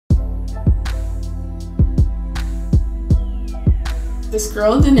this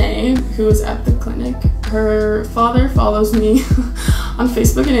girl, Danae, who was at the clinic, her father follows me on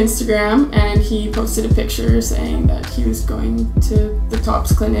Facebook and Instagram, and he posted a picture saying that he was going to the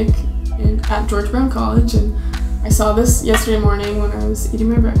Tops Clinic at George Brown College, and I saw this yesterday morning when I was eating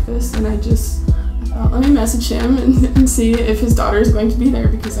my breakfast, and I thought, let me message him and see if his daughter is going to be there,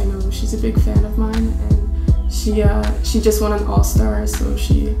 because I know she's a big fan of mine, and she just won an All-Star, so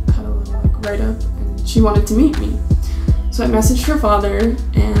she had a little write-up, and she wanted to meet me. So I messaged her father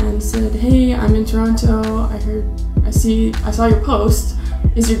and said, hey, I'm in Toronto, I saw your post,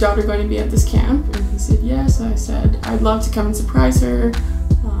 is your daughter going to be at this camp? And he said yes. I said, I'd love to come and surprise her,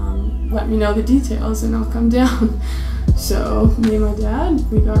 let me know the details and I'll come down. So me and my dad,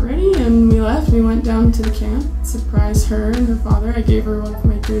 we got ready and we left. We went down to the camp, surprised her and her father. I gave her one of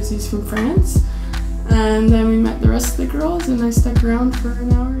my jerseys from France, and then we met the rest of the girls, and I stuck around for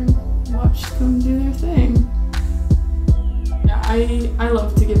an hour and watched them do their thing. Yeah, I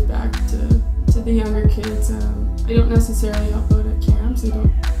love to give back to the younger kids. I don't necessarily help out at camps. I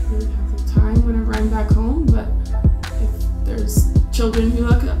don't really have the time whenever I'm back home, but if there's children who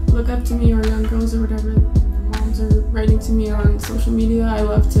look up to me, or young girls or whatever, and their moms are writing to me on social media, I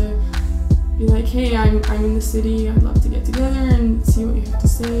love to be like, hey, I'm in the city, I'd love to get together and see what you have to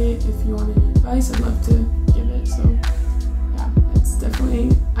say. If you want any advice, I'd love to give it. So yeah, it's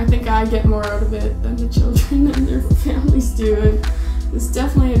definitely, I think I get more out of it than the children and their families do, and it's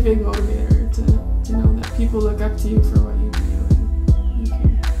definitely a big motivator to know that people look up to you for what